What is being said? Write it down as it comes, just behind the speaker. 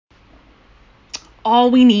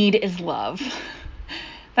All we need is love.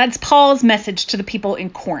 That's Paul's message to the people in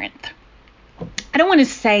Corinth. I don't want to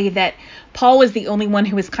say that Paul was the only one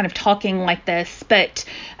who was kind of talking like this,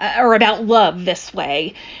 or about love this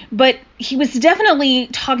way, but he was definitely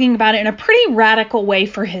talking about it in a pretty radical way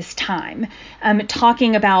for his time,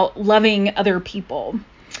 talking about loving other people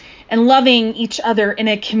and loving each other in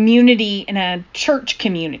a community, in a church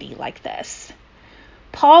community like this.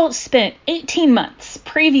 Paul spent 18 months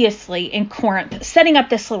previously in Corinth setting up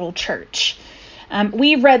this little church.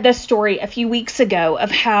 We read this story a few weeks ago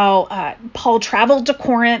of how Paul traveled to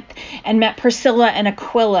Corinth and met Priscilla and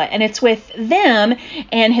Aquila, and it's with them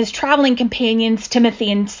and his traveling companions,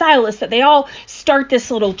 Timothy and Silas, that they all start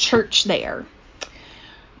this little church there.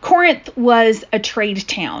 Corinth was a trade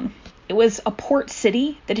town. It was a port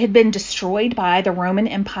city that had been destroyed by the Roman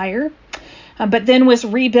Empire, but then was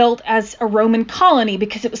rebuilt as a Roman colony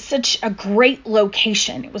because it was such a great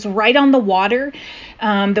location. It was right on the water.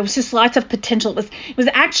 There was just lots of potential. It was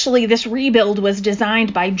actually, this rebuild was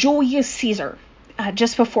designed by Julius Caesar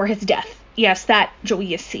just before his death. Yes, that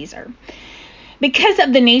Julius Caesar. Because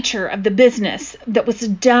of the nature of the business that was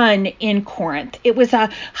done in Corinth, it was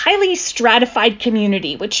a highly stratified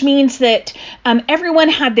community, which means that everyone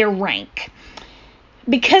had their rank.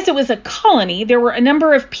 Because it was a colony, there were a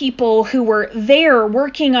number of people who were there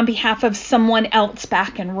working on behalf of someone else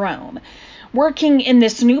back in Rome, working in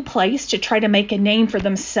this new place to try to make a name for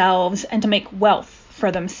themselves and to make wealth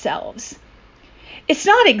for themselves. It's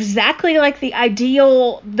not exactly like the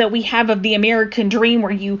ideal that we have of the American dream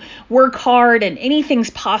where you work hard and anything's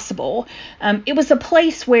possible. It was a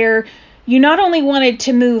place where you not only wanted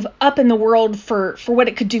to move up in the world for what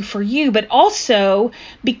it could do for you, but also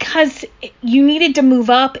because you needed to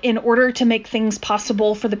move up in order to make things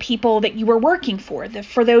possible for the people that you were working for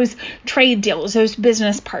those trade deals, those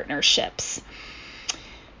business partnerships.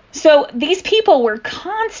 So these people were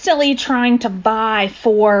constantly trying to vie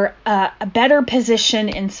for a better position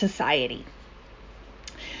in society.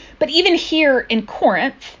 But even here in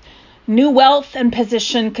Corinth, new wealth and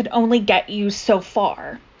position could only get you so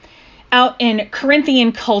far. Out in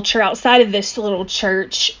Corinthian culture, outside of this little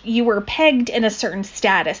church, you were pegged in a certain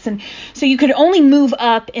status. And so you could only move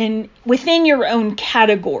up within your own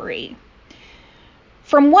category.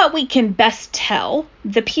 From what we can best tell,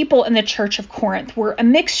 the people in the Church of Corinth were a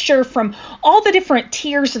mixture from all the different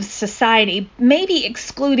tiers of society, maybe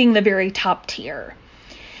excluding the very top tier.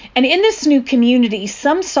 And in this new community,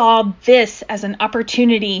 some saw this as an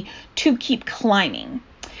opportunity to keep climbing.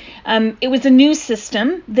 It was a new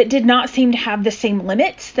system that did not seem to have the same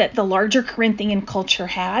limits that the larger Corinthian culture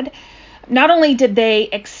had. Not only did they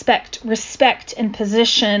expect respect and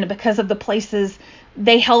position because of the places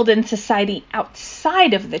they held in society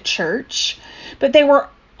outside of the church, but they were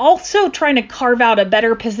also trying to carve out a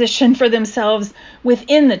better position for themselves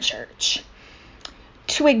within the church.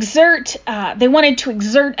 They wanted to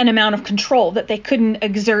exert an amount of control that they couldn't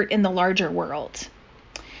exert in the larger world.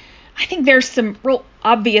 I think there's some real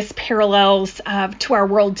obvious parallels to our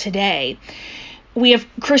world today. We have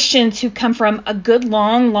Christians who come from a good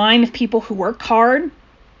long line of people who work hard,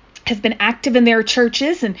 have been active in their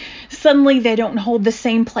churches, and suddenly they don't hold the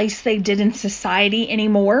same place they did in society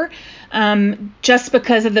anymore, just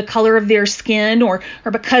because of the color of their skin or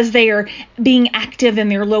because they are being active in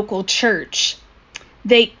their local church.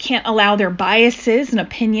 They can't allow their biases and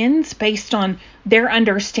opinions based on their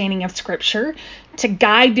understanding of Scripture to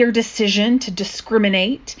guide their decision to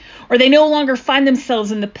discriminate, or they no longer find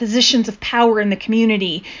themselves in the positions of power in the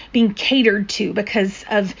community being catered to because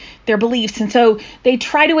of their beliefs. And so they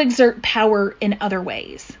try to exert power in other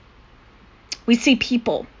ways. We see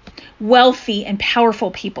people, wealthy and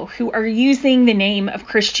powerful people, who are using the name of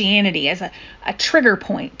Christianity as a trigger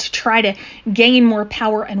point to try to gain more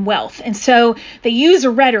power and wealth. And so they use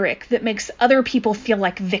a rhetoric that makes other people feel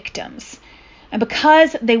like victims. And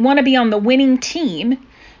because they want to be on the winning team,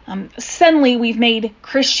 suddenly we've made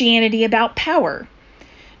Christianity about power,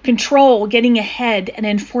 control, getting ahead, and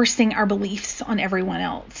enforcing our beliefs on everyone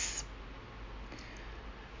else.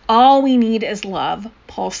 All we need is love,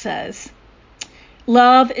 Paul says.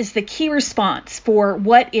 Love is the key response for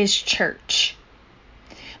what is church?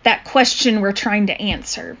 That question we're trying to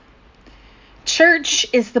answer. Church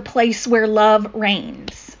is the place where love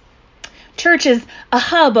reigns. Church is a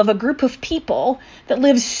hub of a group of people that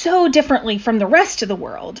live so differently from the rest of the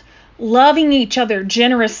world, loving each other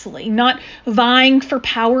generously, not vying for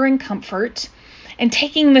power and comfort, and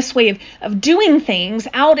taking this way of doing things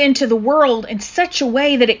out into the world in such a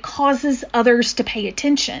way that it causes others to pay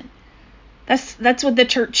attention. That's what the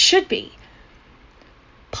church should be.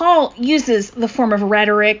 Paul uses the form of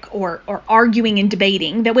rhetoric or arguing and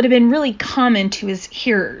debating that would have been really common to his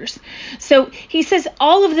hearers. So he says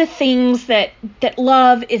all of the things that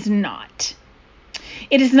love is not.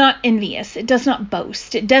 It is not envious. It does not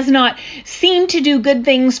boast. It does not seem to do good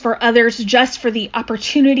things for others just for the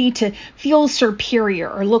opportunity to feel superior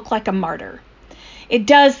or look like a martyr. It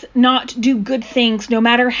does not do good things, no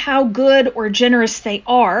matter how good or generous they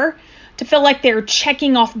are, to feel like they're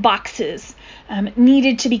checking off boxes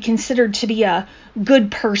needed to be considered to be a good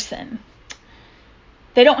person.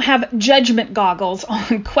 They don't have judgment goggles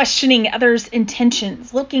on questioning others'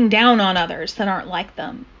 intentions, looking down on others that aren't like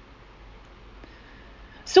them.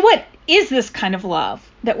 So what is this kind of love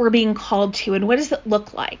that we're being called to, and what does it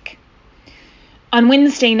look like? On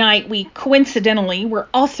Wednesday night, we coincidentally were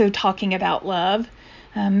also talking about love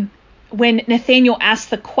when Nathaniel asked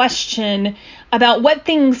the question about what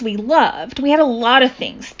things we loved. We had a lot of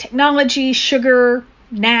things: technology, sugar,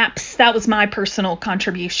 naps. That was my personal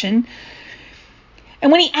contribution.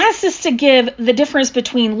 And when he asked us to give the difference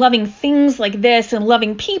between loving things like this and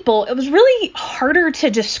loving people, it was really harder to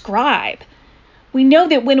describe. We know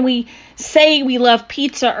that when we say we love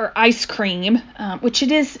pizza or ice cream, which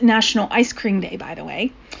it is National Ice Cream Day, by the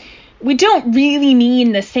way, we don't really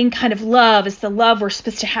mean the same kind of love as the love we're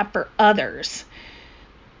supposed to have for others.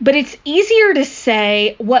 But it's easier to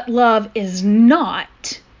say what love is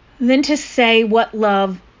not than to say what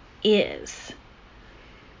love is.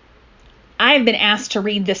 I've been asked to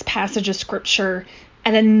read this passage of scripture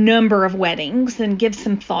at a number of weddings and give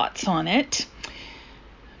some thoughts on it.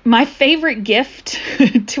 My favorite gift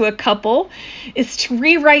to a couple is to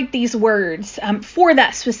rewrite these words for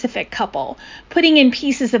that specific couple, putting in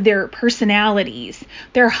pieces of their personalities,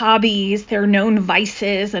 their hobbies, their known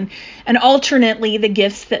vices, and alternately the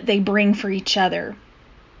gifts that they bring for each other.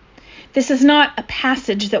 This is not a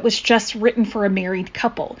passage that was just written for a married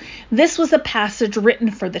couple. This was a passage written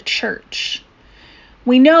for the church.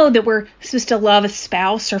 We know that we're supposed to love a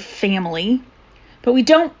spouse or family, but we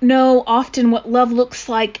don't know often what love looks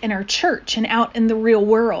like in our church and out in the real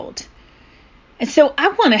world. And so I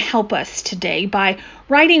want to help us today by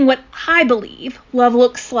writing what I believe love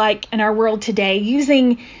looks like in our world today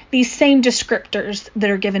using these same descriptors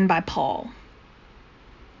that are given by Paul.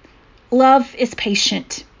 Love is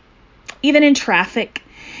patient, even in traffic,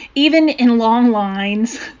 even in long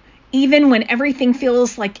lines, even when everything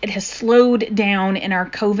feels like it has slowed down in our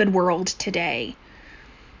COVID world today.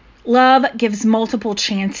 Love gives multiple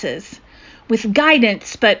chances, with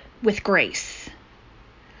guidance, but with grace.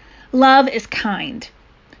 Love is kind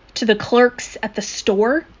to the clerks at the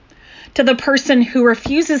store, to the person who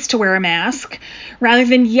refuses to wear a mask, rather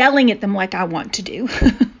than yelling at them like I want to do.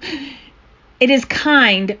 It is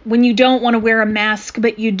kind when you don't want to wear a mask,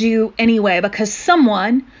 but you do anyway, because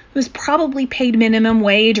someone who's probably paid minimum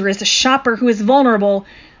wage or is a shopper who is vulnerable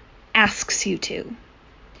asks you to.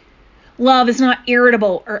 Love is not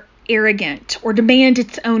irritable or arrogant or demand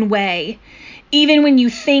its own way, even when you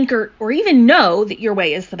think or even know that your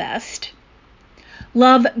way is the best.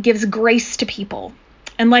 Love gives grace to people,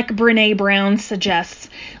 and like Brené Brown suggests,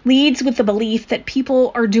 leads with the belief that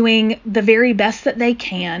people are doing the very best that they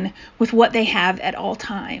can with what they have at all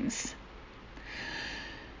times.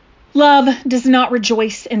 Love does not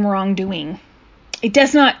rejoice in wrongdoing. It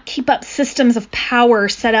does not keep up systems of power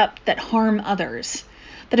set up that harm others,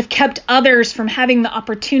 that have kept others from having the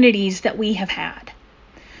opportunities that we have had.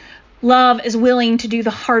 Love is willing to do the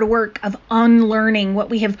hard work of unlearning what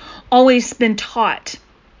we have always been taught.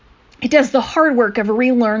 It does the hard work of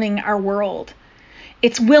relearning our world.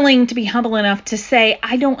 It's willing to be humble enough to say,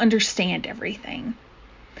 I don't understand everything.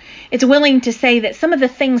 It's willing to say that some of the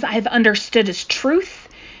things I have understood as truth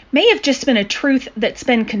may have just been a truth that's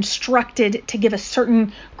been constructed to give a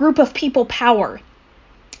certain group of people power.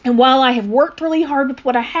 And while I have worked really hard with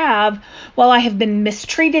what I have, while I have been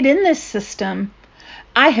mistreated in this system,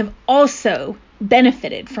 I have also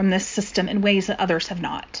benefited from this system in ways that others have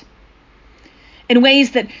not. In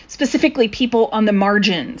ways that specifically people on the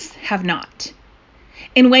margins have not.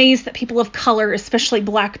 In ways that people of color, especially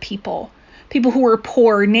Black people who are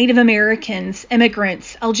poor, Native Americans,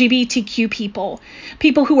 immigrants, LGBTQ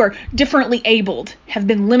people who are differently abled, have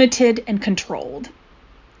been limited and controlled.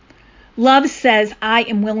 Love says, I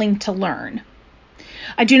am willing to learn.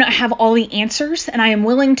 I do not have all the answers, and I am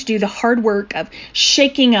willing to do the hard work of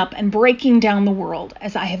shaking up and breaking down the world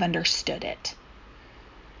as I have understood it.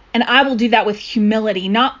 And I will do that with humility,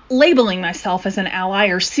 not labeling myself as an ally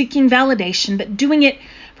or seeking validation, but doing it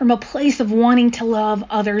from a place of wanting to love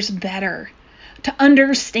others better, to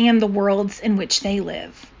understand the worlds in which they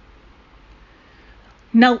live.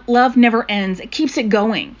 No, love never ends. It keeps it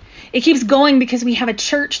going. It keeps going because we have a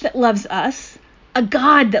church that loves us, a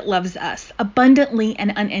God that loves us abundantly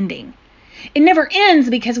and unending. It never ends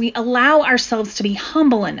because we allow ourselves to be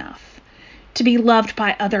humble enough to be loved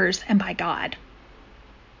by others and by God.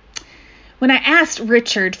 When I asked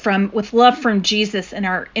Richard with Love from Jesus in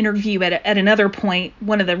our interview at another point,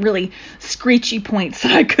 one of the really screechy points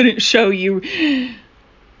that I couldn't show you,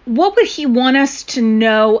 what would he want us to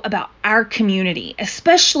know about our community,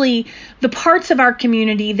 especially the parts of our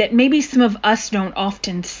community that maybe some of us don't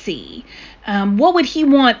often see? What would he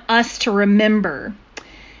want us to remember?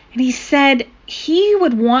 And he said he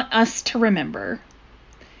would want us to remember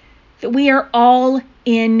that we are all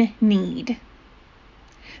in need.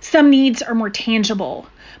 Some needs are more tangible,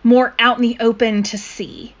 more out in the open to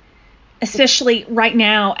see, especially right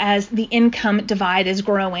now as the income divide is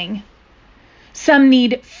growing. Some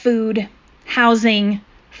need food, housing,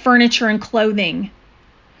 furniture, and clothing.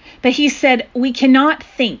 But he said we cannot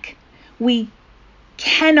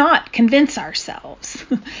convince ourselves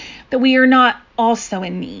that we are not also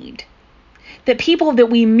in need, that people that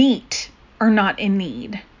we meet are not in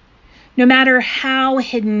need, no matter how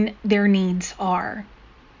hidden their needs are.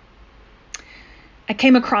 I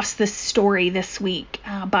came across this story this week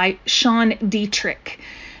by Sean Dietrich,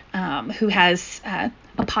 who has a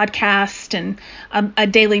podcast and a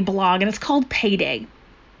daily blog, and it's called Payday.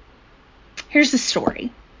 Here's the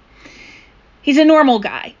story. He's a normal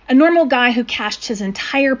guy who cashed his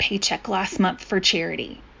entire paycheck last month for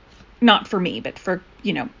charity. Not for me, but for,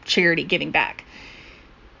 charity, giving back.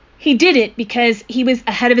 He did it because he was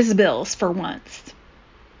ahead of his bills for once.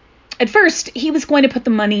 At first, he was going to put the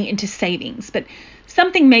money into savings, but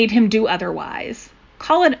something made him do otherwise.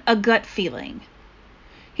 Call it a gut feeling.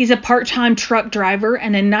 He's a part-time truck driver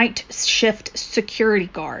and a night shift security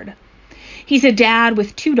guard. He's a dad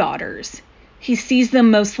with 2 daughters. He sees them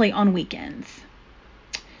mostly on weekends.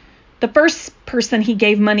 The first person he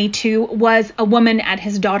gave money to was a woman at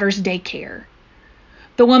his daughter's daycare.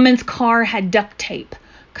 The woman's car had duct tape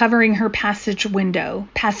covering her passenger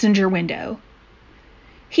window.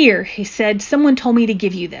 Here, he said, someone told me to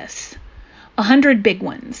give you this. 100 big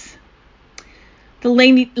ones. The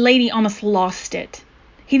lady almost lost it.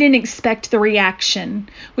 He didn't expect the reaction,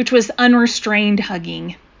 which was unrestrained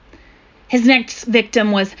hugging. His next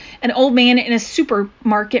victim was an old man in a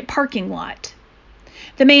supermarket parking lot.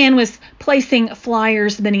 The man was placing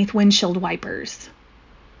flyers beneath windshield wipers.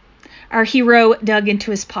 Our hero dug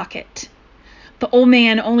into his pocket. The old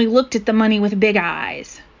man only looked at the money with big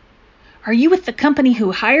eyes. Are you with the company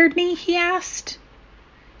who hired me? He asked.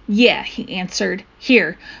 Yeah, he answered.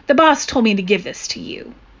 Here, the boss told me to give this to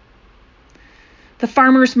you. The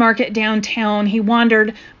farmer's market downtown, he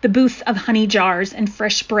wandered the booths of honey jars and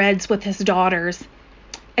fresh breads with his daughters.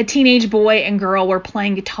 A teenage boy and girl were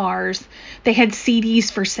playing guitars. They had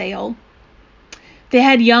CDs for sale. They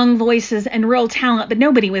had young voices and real talent, but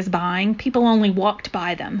nobody was buying. People only walked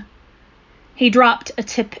by them. He dropped a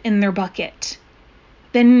tip in their bucket.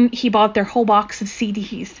 Then he bought their whole box of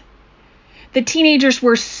CDs. The teenagers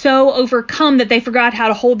were so overcome that they forgot how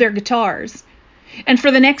to hold their guitars. And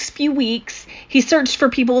for the next few weeks, he searched for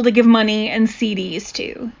people to give money and CDs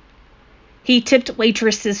to. He tipped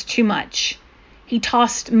waitresses too much. He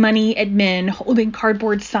tossed money at men holding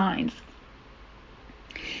cardboard signs.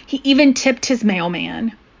 He even tipped his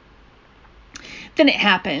mailman. Then it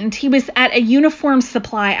happened. He was at a uniform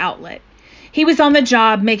supply outlet. He was on the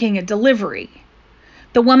job making a delivery.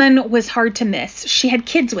 The woman was hard to miss. She had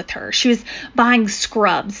kids with her. She was buying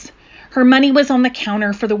scrubs. Her money was on the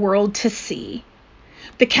counter for the world to see.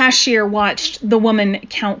 The cashier watched the woman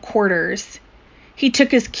count quarters. He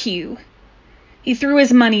took his cue. He threw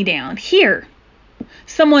his money down. Here,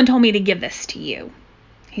 someone told me to give this to you,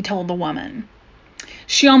 he told the woman.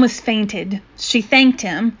 She almost fainted. She thanked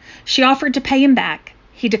him. She offered to pay him back.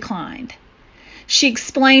 He declined. She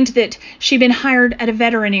explained that she'd been hired at a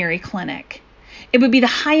veterinary clinic. It would be the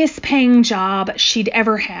highest paying job she'd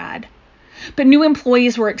ever had. But new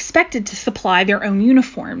employees were expected to supply their own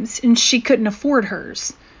uniforms, and she couldn't afford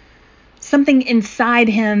hers. Something inside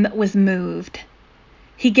him was moved.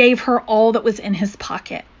 He gave her all that was in his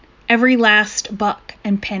pocket, every last buck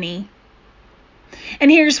and penny. And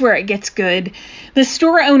here's where it gets good. The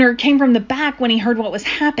store owner came from the back when he heard what was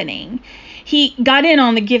happening. He got in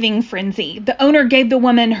on the giving frenzy. The owner gave the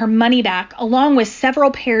woman her money back, along with several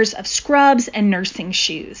pairs of scrubs and nursing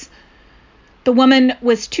shoes. The woman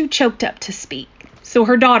was too choked up to speak, so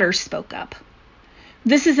her daughter spoke up.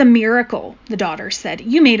 This is a miracle, the daughter said.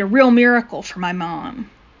 You made a real miracle for my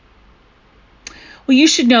mom. Well, you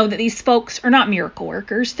should know that these folks are not miracle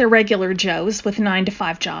workers. They're regular Joes with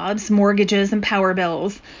 9-to-5 jobs, mortgages, and power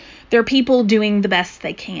bills. They're people doing the best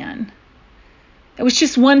they can. It was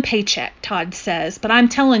just one paycheck, Todd says, but I'm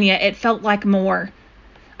telling you, it felt like more.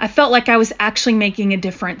 I felt like I was actually making a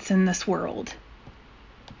difference in this world.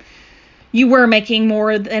 You were making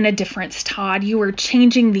more than a difference, Todd. You were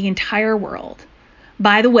changing the entire world.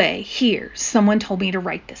 By the way, here, someone told me to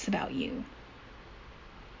write this about you.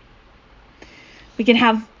 We can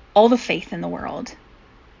have all the faith in the world.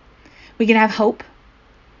 We can have hope.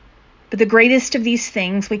 But the greatest of these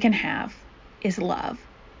things we can have is love.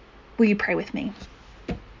 Will you pray with me?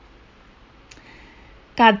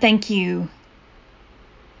 God, thank you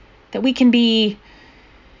that we can be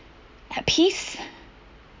at peace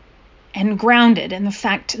and grounded in the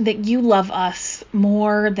fact that you love us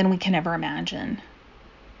more than we can ever imagine.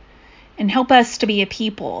 And help us to be a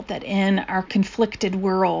people that in our conflicted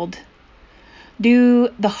world do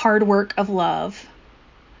the hard work of love,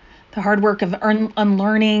 the hard work of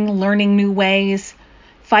unlearning, learning new ways,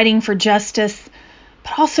 fighting for justice,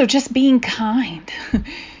 but also just being kind,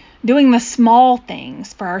 doing the small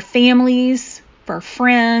things for our families, for our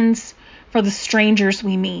friends, for the strangers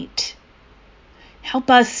we meet. Help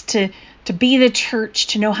us to be the church,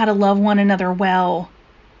 to know how to love one another well.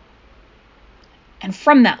 And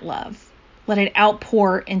from that love, let it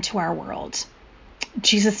outpour into our world. In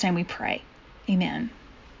Jesus' name we pray. Amen.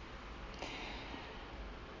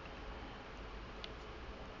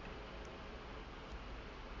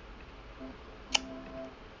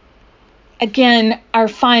 Again, our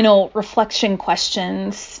final reflection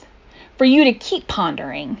questions for you to keep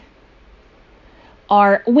pondering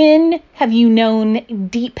are: when have you known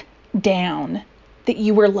deep down that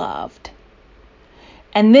you were loved?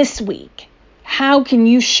 And this week, how can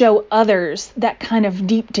you show others that kind of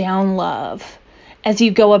deep down love as you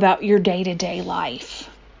go about your day-to-day life?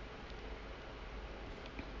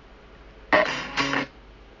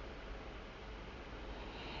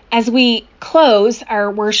 As we close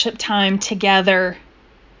our worship time together,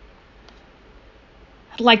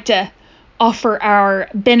 I'd like to offer our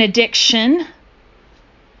benediction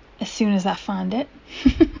as soon as I find it.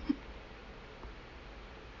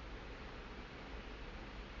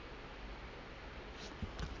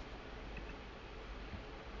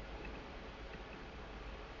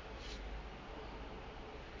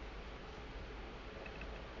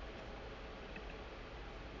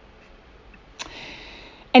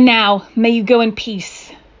 And now, may you go in peace,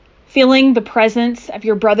 feeling the presence of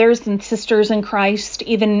your brothers and sisters in Christ,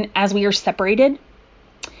 even as we are separated,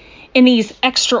 in these extraordinary